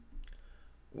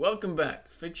Welcome back,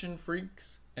 fiction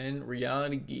freaks and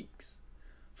reality geeks.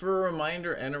 For a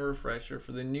reminder and a refresher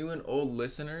for the new and old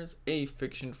listeners, a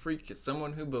fiction freak is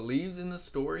someone who believes in the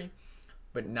story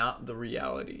but not the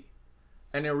reality.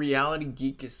 And a reality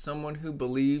geek is someone who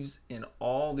believes in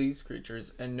all these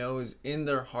creatures and knows in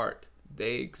their heart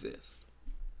they exist.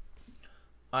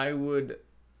 I would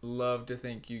love to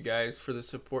thank you guys for the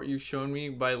support you've shown me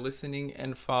by listening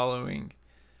and following.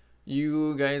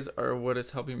 You guys are what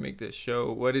is helping make this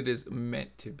show what it is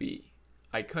meant to be.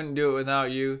 I couldn't do it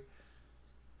without you,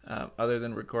 other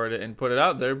than record it and put it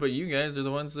out there, but you guys are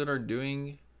the ones that are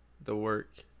doing the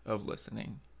work of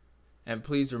listening. And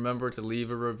please remember to leave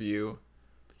a review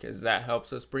because that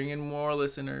helps us bring in more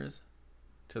listeners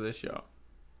to the show.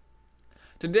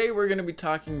 Today we're going to be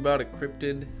talking about a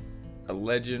cryptid, a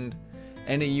legend,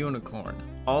 and a unicorn,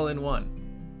 all in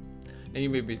one. Now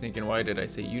you may be thinking, why did I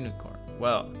say unicorn?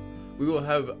 Well, we will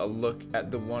have a look at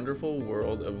the wonderful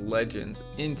world of legends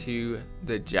into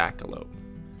the jackalope.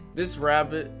 This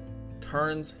rabbit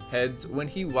turns heads when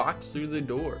he walks through the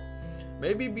door.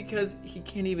 Maybe because he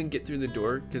can't even get through the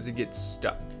door because he gets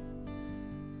stuck.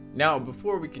 Now,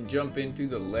 before we can jump into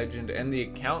the legend and the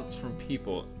accounts from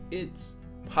people, it's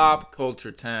pop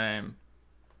culture time.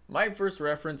 My first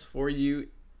reference for you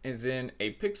is in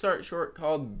a Pixar short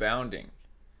called Bounding.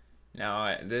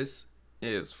 Now, this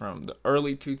is from the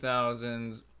early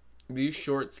 2000s. These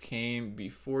shorts came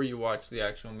before you watch the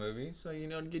actual movie, so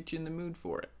to get you in the mood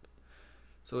for it.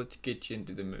 So let's get you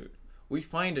into the mood. We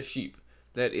find a sheep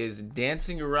that is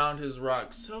dancing around his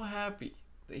rock so happy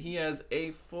that he has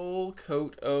a full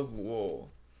coat of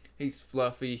wool. He's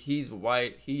fluffy, he's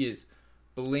white, he is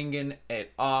blinging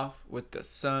it off with the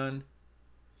sun,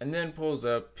 and then pulls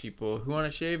up people who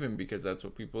want to shave him because that's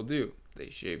what people do.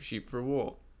 They shave sheep for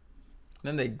wool.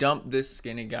 Then they dump this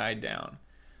skinny guy down.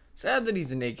 Sad that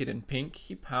he's naked and pink,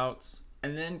 he pouts,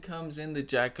 and then comes in the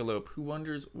jackalope who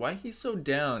wonders why he's so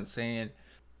down, saying,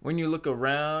 "When you look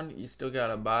around, you still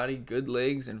got a body, good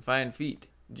legs, and fine feet.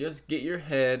 Just get your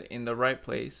head in the right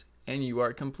place, and you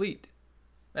are complete."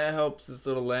 That helps this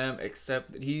little lamb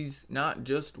accept that he's not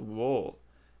just wool,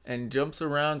 and jumps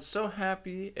around so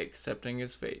happy, accepting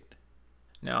his fate.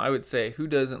 Now, I would say, who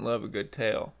doesn't love a good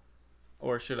tale?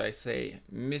 Or should I say,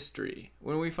 mystery,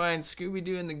 when we find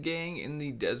Scooby-Doo and the gang in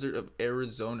the desert of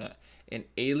Arizona and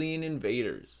alien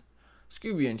invaders.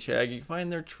 Scooby and Shaggy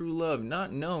find their true love,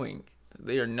 not knowing that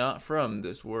they are not from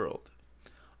this world.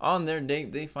 On their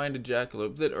date, they find a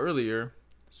jackalope that earlier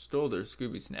stole their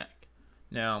Scooby snack.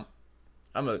 Now,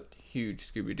 I'm a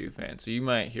huge Scooby-Doo fan, so you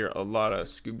might hear a lot of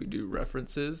Scooby-Doo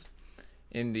references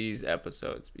in these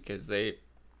episodes because they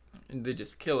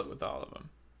just kill it with all of them.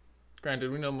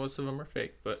 Granted, we know most of them are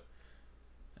fake, but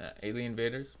alien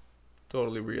invaders,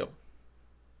 totally real.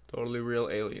 Totally real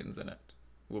aliens in it.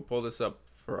 We'll pull this up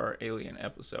for our alien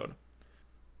episode.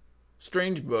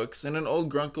 Strange books and an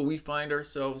old grunkle, we find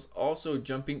ourselves also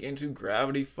jumping into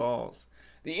Gravity Falls.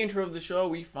 The intro of the show,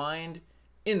 we find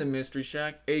in the Mystery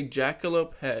Shack a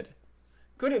jackalope head.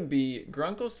 Could it be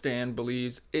Grunkle Stan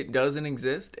believes it doesn't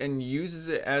exist and uses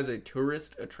it as a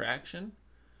tourist attraction?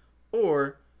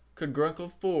 Or could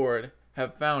Grunkle Ford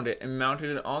have found it and mounted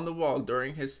it on the wall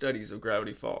during his studies of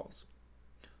Gravity Falls?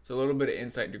 So a little bit of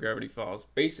insight to Gravity Falls.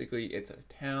 Basically, it's a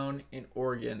town in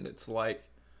Oregon that's like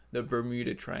the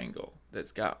Bermuda Triangle.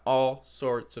 That's got all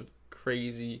sorts of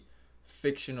crazy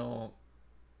fictional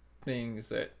things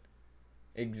that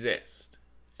exist.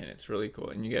 And it's really cool.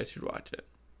 And you guys should watch it.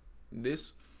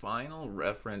 This final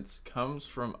reference comes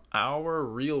from our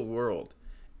real world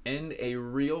and a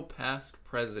real past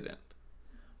president.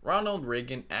 Ronald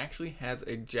Reagan actually has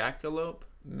a jackalope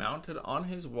mounted on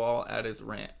his wall at his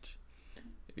ranch.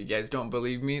 If you guys don't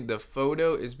believe me, the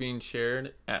photo is being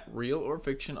shared at Real or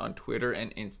Fiction on Twitter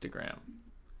and Instagram.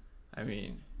 I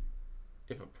mean,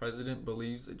 if a president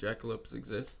believes that jackalopes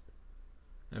exist,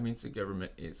 that means the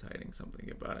government is hiding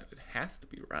something about it. It has to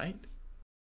be, right?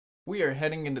 We are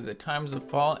heading into the times of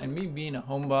fall, and me being a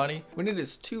homebody, when it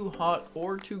is too hot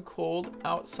or too cold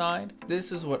outside,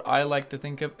 this is what I like to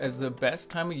think of as the best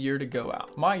time of year to go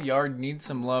out. My yard needs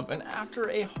some love, and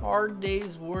after a hard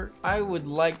day's work, I would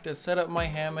like to set up my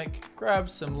hammock,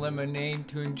 grab some lemonade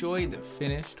to enjoy the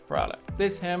finished product.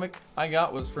 This hammock I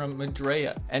got was from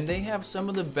Madrea, and they have some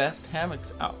of the best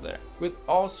hammocks out there, with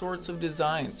all sorts of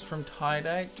designs from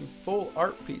tie-dye to full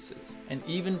art pieces, and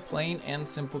even plain and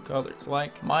simple colors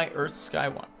like my Earth Sky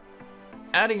one.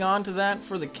 Adding on to that,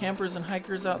 for the campers and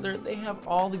hikers out there, they have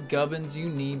all the gubbins you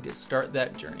need to start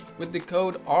that journey. With the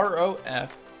code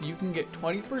ROF, you can get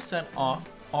 20% off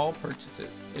all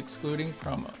purchases, excluding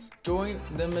promos. Join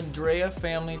the Madrea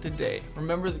family today.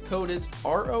 Remember, the code is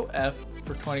ROF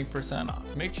for 20%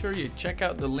 off. Make sure you check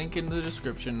out the link in the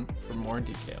description for more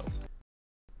details.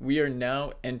 We are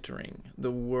now entering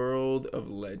the world of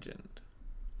legend.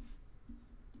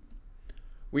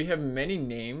 We have many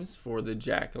names for the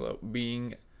jackalope,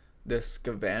 being the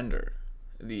Scavander,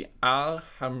 the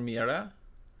Alhamira,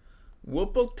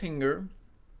 Wupeltinger,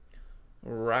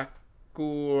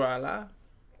 Rakurala,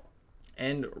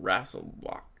 and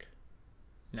Rasselbach.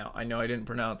 Now, I know I didn't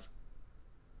pronounce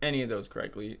any of those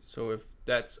correctly, so if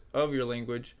that's of your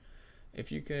language, if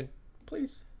you could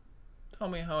please tell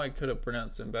me how I could have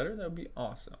pronounced them better, that would be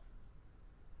awesome.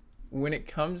 When it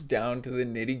comes down to the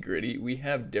nitty-gritty, we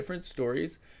have different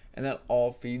stories, and that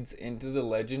all feeds into the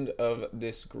legend of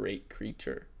this great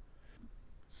creature.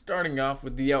 Starting off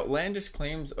with the outlandish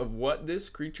claims of what this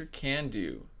creature can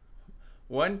do.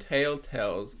 One tale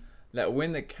tells that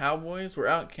when the cowboys were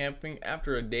out camping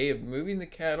after a day of moving the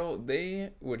cattle, they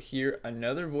would hear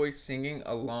another voice singing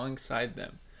alongside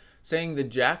them, saying the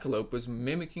jackalope was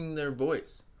mimicking their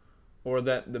voice, or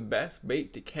that the best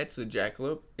bait to catch the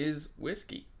jackalope is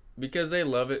whiskey, because they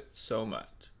love it so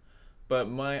much. But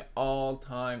my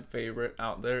all-time favorite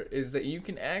out there is that you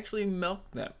can actually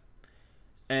milk them,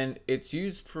 and it's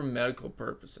used for medical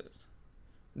purposes.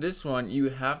 This one, you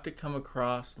have to come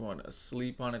across one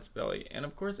asleep on its belly, and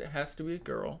of course it has to be a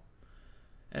girl,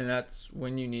 and that's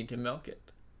when you need to milk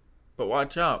it. But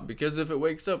watch out, because if it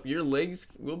wakes up, your legs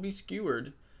will be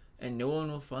skewered, and no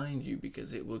one will find you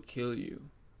because it will kill you.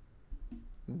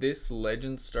 This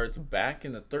legend starts back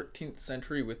in the 13th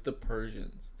century with the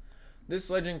Persians. This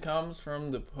legend comes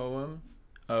from the poem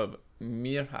of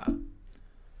Mirha.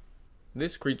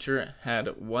 This creature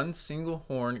had one single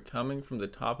horn coming from the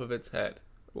top of its head,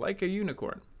 like a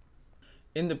unicorn.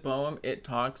 In the poem, it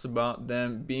talks about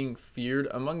them being feared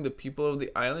among the people of the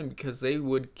island because they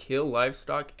would kill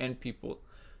livestock and people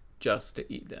just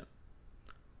to eat them.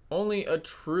 Only a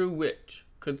true witch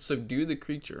could subdue the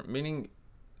creature, meaning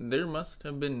there must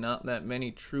have been not that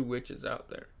many true witches out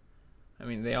there. I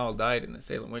mean, they all died in the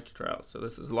Salem witch trials, so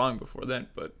this is long before then,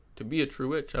 but to be a true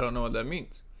witch, I don't know what that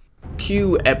means.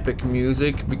 Cue epic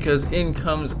music, because in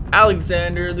comes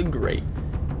Alexander the Great.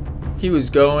 He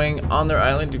was going on their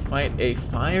island to fight a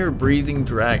fire-breathing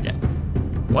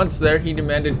dragon. Once there, he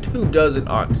demanded 24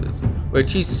 oxes,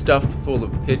 which he stuffed full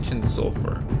of pitch and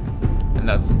sulfur. And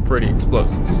that's some pretty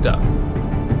explosive stuff.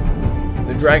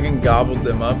 The dragon gobbled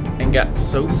them up and got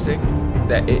so sick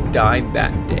that it died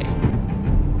that day.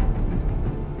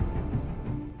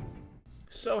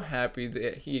 So happy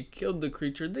that he had killed the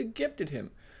creature, they gifted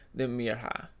him the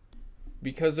Mirha.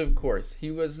 Because of course,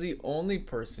 he was the only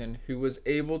person who was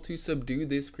able to subdue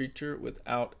this creature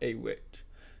without a witch,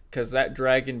 because that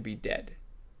dragon be dead.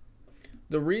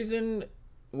 The reason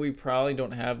we probably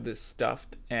don't have this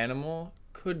stuffed animal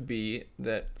could be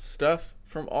that stuff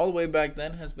from all the way back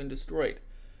then has been destroyed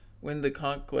when the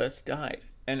conquest died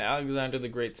and Alexander the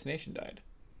Great's nation died.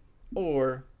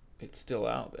 Or it's still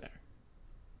out there.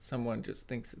 Someone just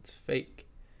thinks it's fake,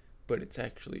 but it's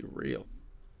actually real.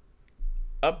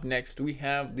 Up next, we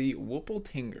have the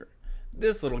Wupeltinger.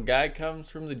 This little guy comes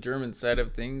from the German side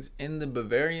of things in the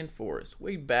Bavarian forest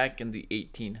way back in the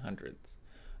 1800s.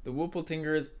 The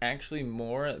Wupeltinger is actually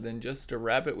more than just a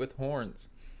rabbit with horns.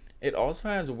 It also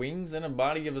has wings and a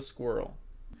body of a squirrel.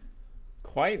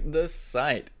 Quite the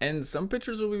sight, and some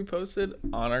pictures will be posted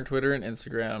on our Twitter and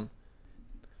Instagram.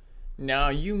 Now,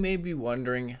 you may be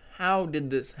wondering, how did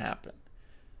this happen?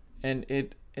 And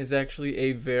it is actually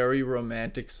a very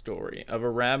romantic story of a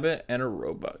rabbit and a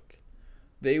roebuck.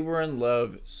 They were in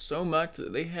love so much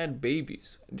that they had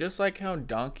babies, just like how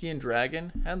Donkey and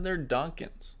Dragon had their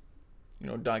donkins. You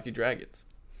know, donkey dragons.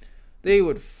 They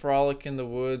would frolic in the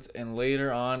woods, and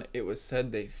later on it was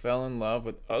said they fell in love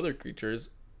with other creatures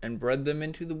and bred them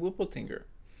into the Wupeltinger.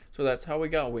 So that's how we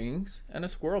got wings and a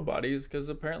squirrel body, is because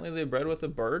apparently they bred with a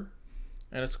bird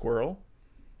and a squirrel,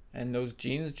 and those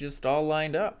genes just all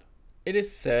lined up. It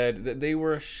is said that they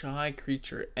were a shy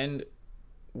creature and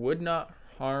would not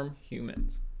harm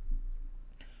humans.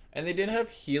 And they did have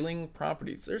healing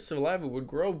properties. Their saliva would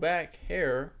grow back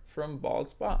hair from bald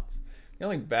spots. The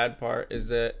only bad part is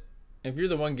that if you're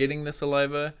the one getting the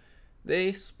saliva,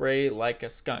 they spray like a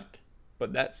skunk,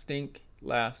 but that stink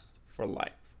lasts for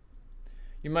life.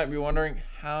 You might be wondering,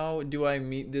 how do I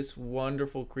meet this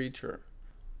wonderful creature?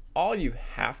 All you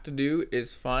have to do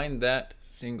is find that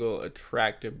single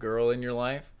attractive girl in your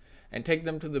life and take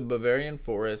them to the Bavarian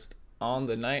forest on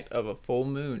the night of a full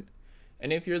moon.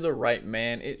 And if you're the right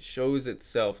man, it shows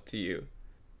itself to you.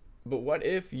 But what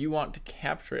if you want to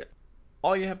capture it?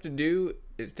 All you have to do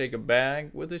is take a bag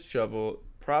with a shovel,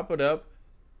 prop it up,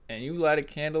 and you light a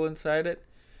candle inside it,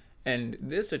 and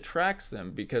this attracts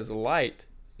them because light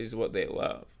is what they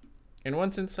love. And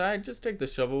once inside, just take the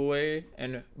shovel away,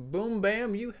 and boom,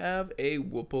 bam, you have a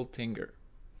Whippletinger.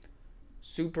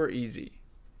 Super easy.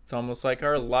 It's almost like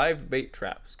our live bait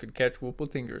traps could catch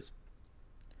Whippletingers.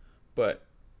 But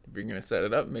if you're going to set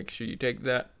it up, make sure you take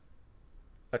that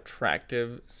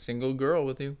attractive single girl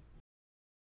with you.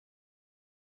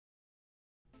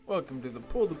 Welcome to the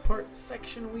pulled apart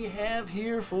section we have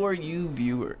here for you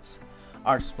viewers.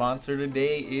 Our sponsor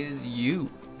today is you.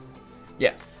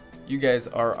 Yes, you guys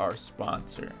are our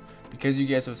sponsor. Because you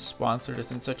guys have sponsored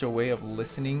us in such a way of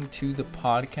listening to the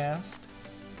podcast,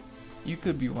 you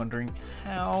could be wondering,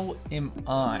 how am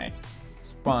I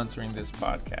sponsoring this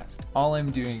podcast? All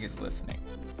I'm doing is listening.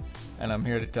 And I'm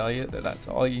here to tell you that that's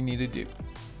all you need to do.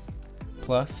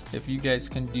 Plus, if you guys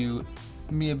can do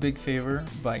me a big favor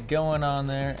by going on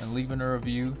there and leaving a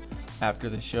review after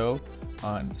the show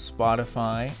on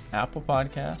Spotify, Apple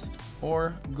Podcast,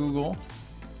 or Google,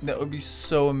 that would be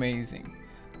so amazing,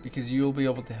 because you'll be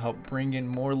able to help bring in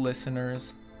more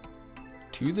listeners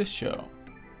to the show.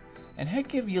 And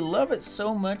heck, if you love it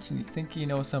so much and you think you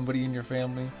know somebody in your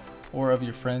family or of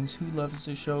your friends who loves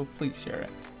the show, please share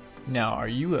it. Now, are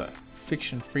you a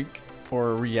fiction freak or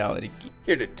a reality geek?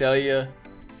 Here to tell you,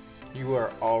 you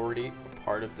are already a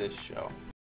part of this show.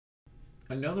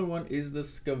 Another one is the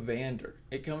Scavander.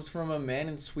 It comes from a man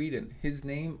in Sweden. His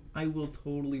name I will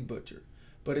totally butcher,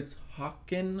 but it's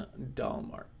Håkan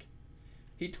Dalmark.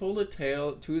 He told a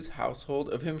tale to his household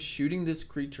of him shooting this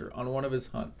creature on one of his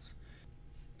hunts.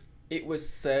 It was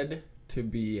said to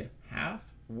be half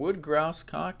wood grouse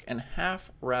cock and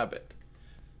half rabbit.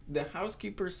 The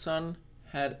housekeeper's son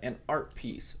had an art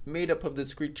piece made up of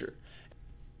this creature,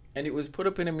 and it was put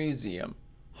up in a museum.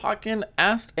 Håkan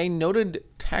asked a noted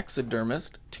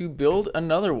taxidermist to build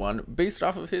another one based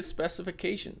off of his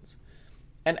specifications.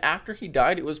 And after he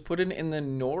died, it was put in the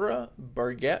Nora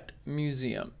Bargett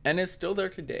Museum and is still there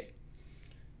today.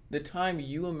 The time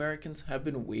you Americans have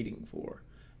been waiting for.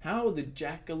 How the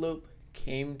jackalope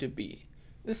came to be.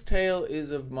 This tale is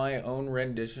of my own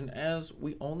rendition, as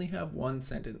we only have one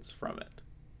sentence from it.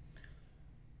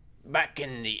 Back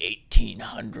in the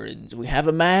 1800s, we have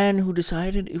a man who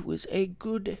decided it was a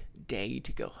good day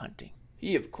to go hunting.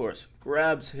 He, of course,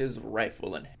 grabs his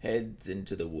rifle and heads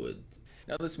into the woods.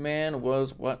 Now, this man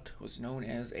was what was known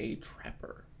as a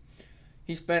trapper.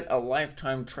 He spent a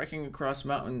lifetime trekking across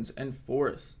mountains and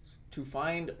forests to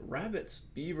find rabbits,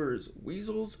 beavers,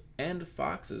 weasels, and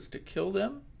foxes to kill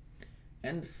them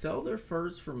and sell their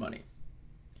furs for money.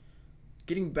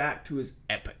 Getting back to his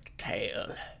epic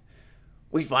tale,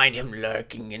 we find him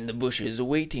lurking in the bushes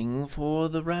waiting for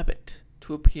the rabbit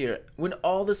to appear, when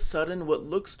all of a sudden what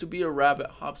looks to be a rabbit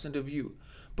hops into view.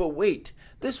 But wait,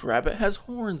 this rabbit has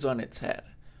horns on its head.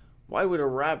 Why would a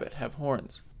rabbit have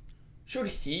horns? Should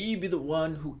he be the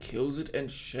one who kills it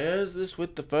and shares this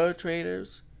with the fur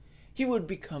traders? He would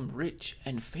become rich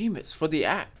and famous for the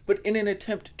act. But in an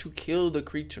attempt to kill the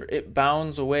creature, it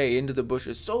bounds away into the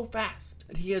bushes so fast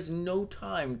that he has no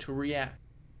time to react.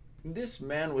 This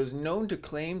man was known to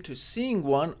claim to seeing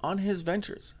one on his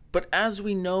ventures, but as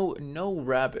we know, no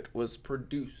rabbit was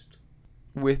produced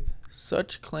with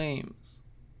such claims.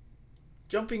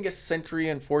 Jumping a century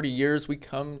and 40 years, we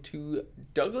come to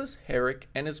Douglas Herrick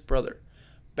and his brother.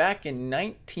 Back in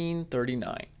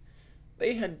 1939,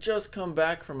 they had just come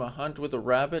back from a hunt with a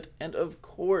rabbit, and of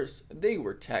course, they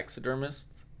were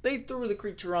taxidermists. They threw the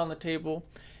creature on the table,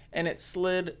 and it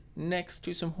slid next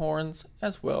to some horns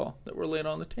as well that were laid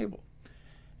on the table.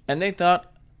 And they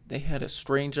thought they had a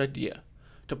strange idea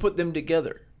to put them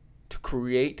together to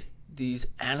create these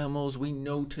animals we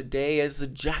know today as the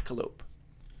jackalope.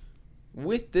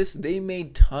 With this, they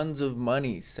made tons of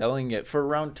money selling it for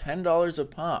around $10 a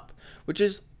pop, which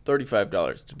is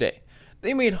 $35 today.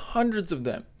 They made hundreds of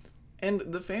them, and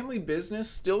the family business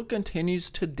still continues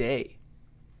today.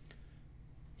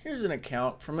 Here's an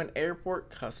account from an airport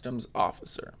customs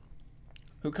officer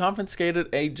who confiscated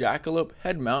a jackalope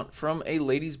head mount from a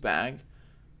lady's bag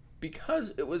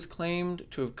because it was claimed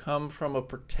to have come from a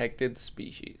protected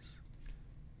species.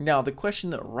 Now, the question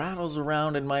that rattles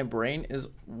around in my brain is,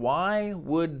 why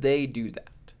would they do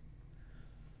that?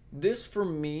 This, for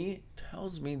me,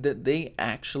 tells me that they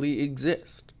actually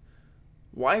exist.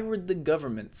 Why would the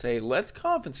government say, let's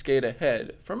confiscate a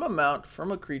head from a mount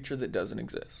from a creature that doesn't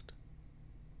exist?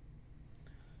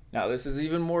 Now, this is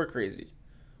even more crazy.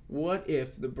 What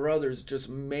if the brothers just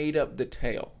made up the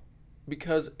tale?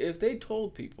 Because if they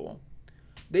told people,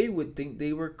 they would think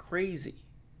they were crazy.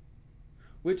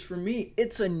 Which for me,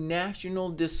 it's a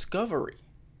national discovery.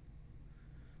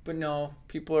 But no,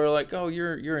 people are like, oh,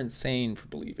 you're insane for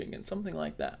believing in something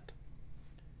like that.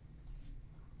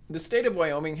 The state of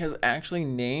Wyoming has actually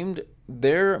named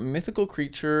their mythical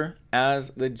creature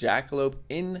as the jackalope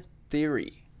in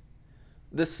theory.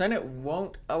 The Senate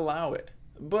won't allow it,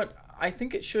 but I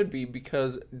think it should be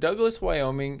because Douglas,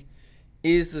 Wyoming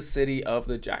is the city of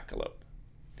the jackalope,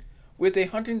 with a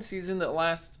hunting season that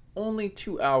lasts only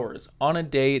 2 hours on a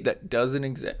day that doesn't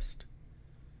exist.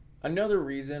 Another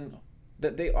reason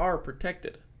that they are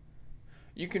protected.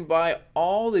 You can buy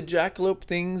all the jackalope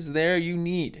things there you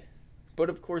need, but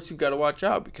of course you've got to watch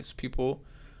out because people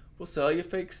will sell you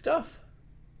fake stuff.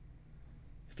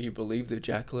 If you believe the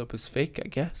jackalope is fake, I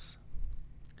guess.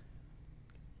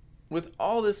 With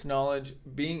all this knowledge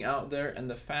being out there and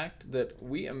the fact that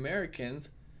we Americans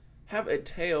have a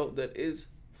tale that is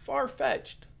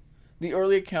far-fetched, the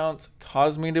early accounts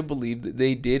caused me to believe that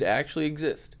they did actually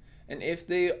exist. And if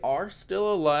they are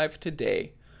still alive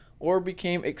today, or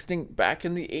became extinct back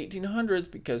in the 1800s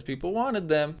because people wanted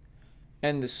them,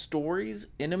 and the stories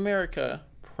in America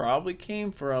probably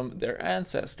came from their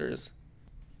ancestors.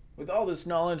 With all this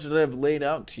knowledge that I've laid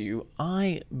out to you,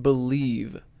 I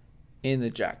believe in the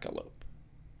jackalope.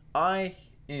 I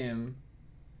am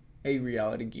a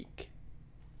reality geek.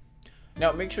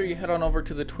 Now make sure you head on over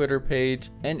to the Twitter page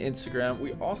and Instagram.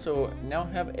 We also now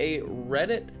have a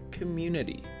Reddit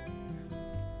community.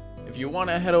 If you want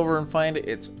to head over and find it,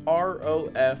 it's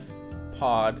ROF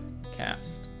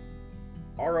Podcast.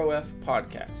 ROF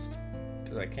Podcast.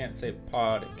 Because I can't say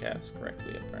podcast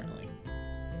correctly, apparently.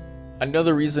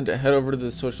 Another reason to head over to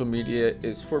the social media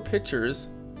is for pictures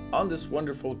on this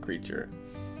wonderful creature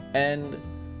and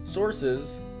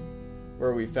sources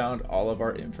where we found all of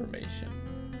our information.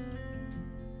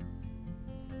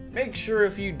 Make sure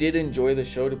if you did enjoy the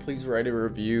show to please write a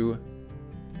review.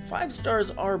 5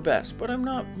 stars are best, but I'm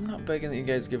not begging that you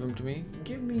guys give them to me.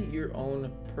 Give me your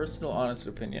own personal, honest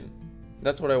opinion.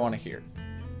 That's what I want to hear.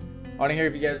 I want to hear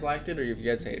if you guys liked it or if you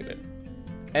guys hated it.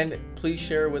 And please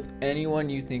share with anyone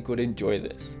you think would enjoy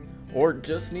this, or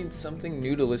just need something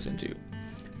new to listen to.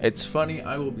 It's funny,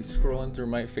 I will be scrolling through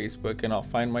my Facebook and I'll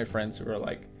find my friends who are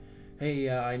like, hey,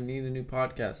 I need a new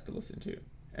podcast to listen to.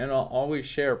 And I'll always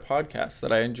share podcasts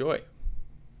that I enjoy.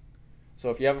 So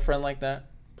if you have a friend like that,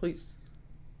 please,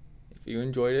 if you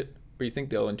enjoyed it or you think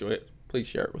they'll enjoy it, please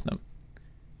share it with them.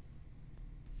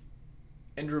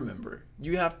 And remember,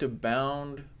 you have to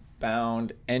bound,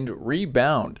 and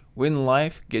rebound when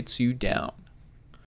life gets you down.